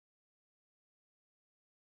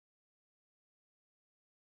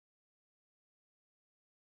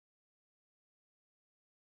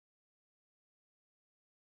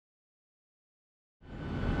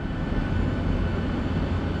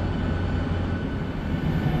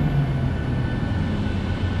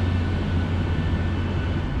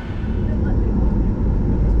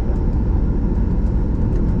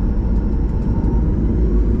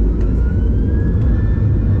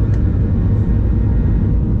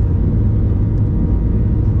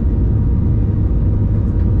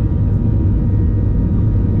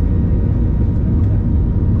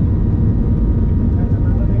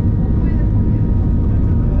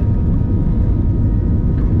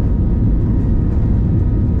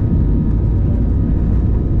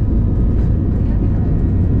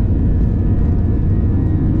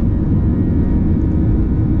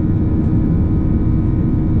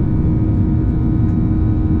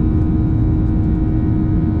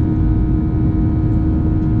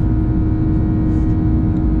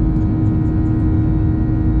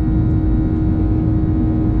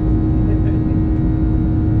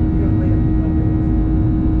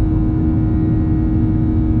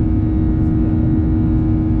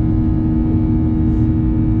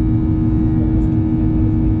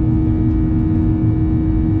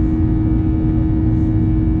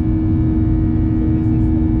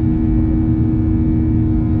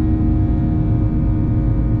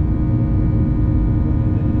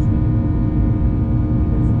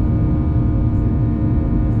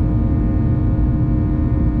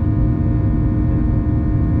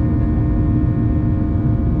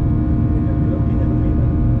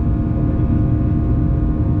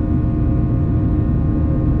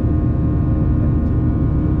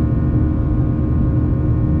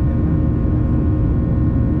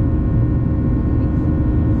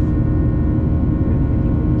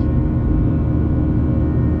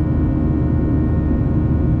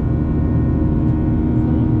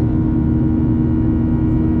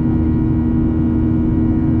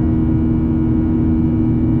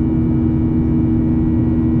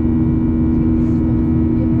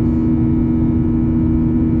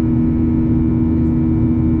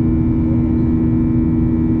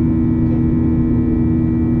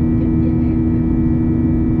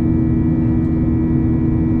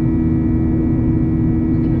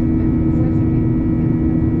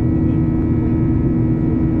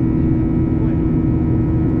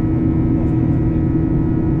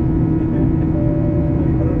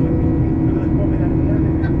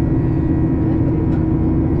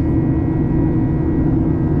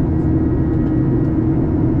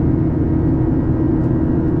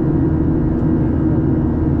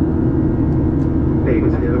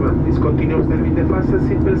fasten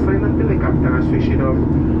seatbelt sign until the captain has switched it off.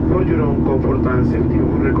 For your own comfort and safety,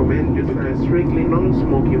 we recommend you to fly a strictly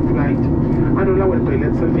non-smoking flight. And all our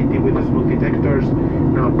toilets are fitted with smoke detectors.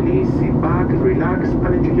 Now please sit back, relax,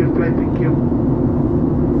 and enjoy your flight. Thank you.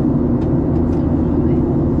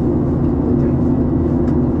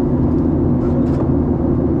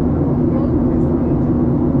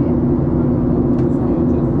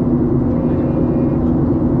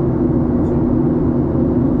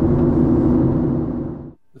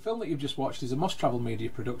 The film that you've just watched is a Moss Travel Media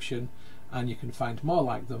production, and you can find more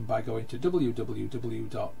like them by going to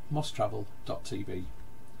www.mosstravel.tv.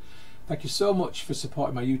 Thank you so much for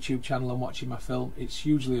supporting my YouTube channel and watching my film. It's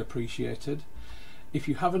hugely appreciated. If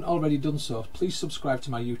you haven't already done so, please subscribe to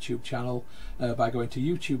my YouTube channel by going to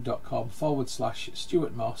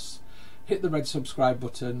youtube.com/stuartmoss. Hit the red subscribe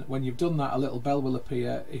button. When you've done that, a little bell will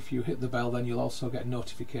appear. If you hit the bell, then you'll also get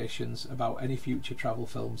notifications about any future travel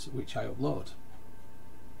films which I upload.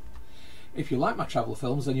 If you like my travel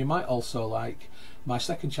films, then you might also like my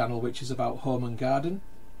second channel, which is about home and garden.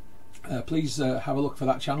 Please have a look for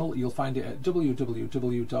that channel. You'll find it at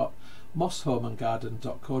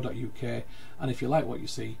www.mosshomeandgarden.co.uk, and if you like what you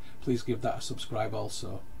see, please give that a subscribe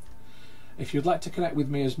also. If you'd like to connect with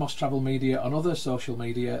me as Moss Travel Media on other social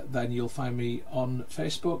media, then you'll find me on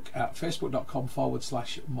Facebook at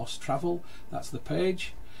facebook.com/Moss Travel. That's the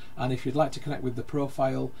page. And if you'd like to connect with the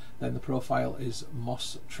profile, then the profile is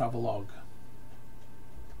Moss Travelog.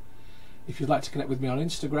 If you'd like to connect with me on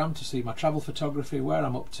Instagram to see my travel photography, where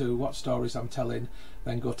I'm up to, what stories I'm telling,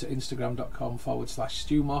 then go to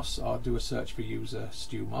instagram.com/StuMoss or do a search for user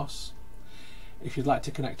StuMoss. If you'd like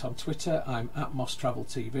to connect on Twitter, I'm at Moss Travel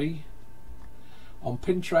TV. On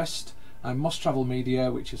Pinterest, I'm Moss Travel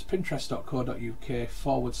Media, which is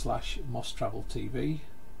pinterest.co.uk/Moss Travel TV.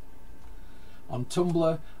 On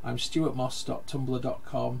Tumblr, I'm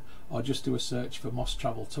stuartmoss.tumblr.com, or just do a search for Moss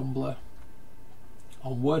Travel Tumblr.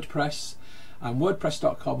 On WordPress, I'm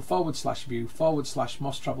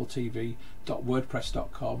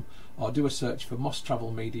wordpress.com/view/MossTravelTV.wordpress.com, or do a search for Moss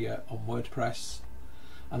Travel Media on WordPress.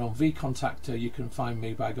 And on vContactor, you can find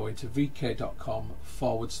me by going to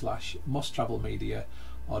vk.com/Moss Travel Media,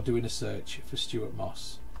 or doing a search for Stuart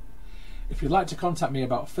Moss. If you'd like to contact me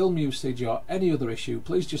about film usage or any other issue,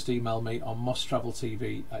 please just email me on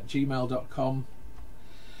mosstraveltv@gmail.com.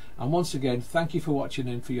 And once again, thank you for watching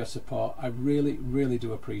and for your support. I really, really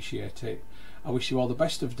do appreciate it. I wish you all the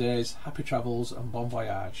best of days, happy travels and bon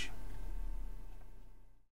voyage.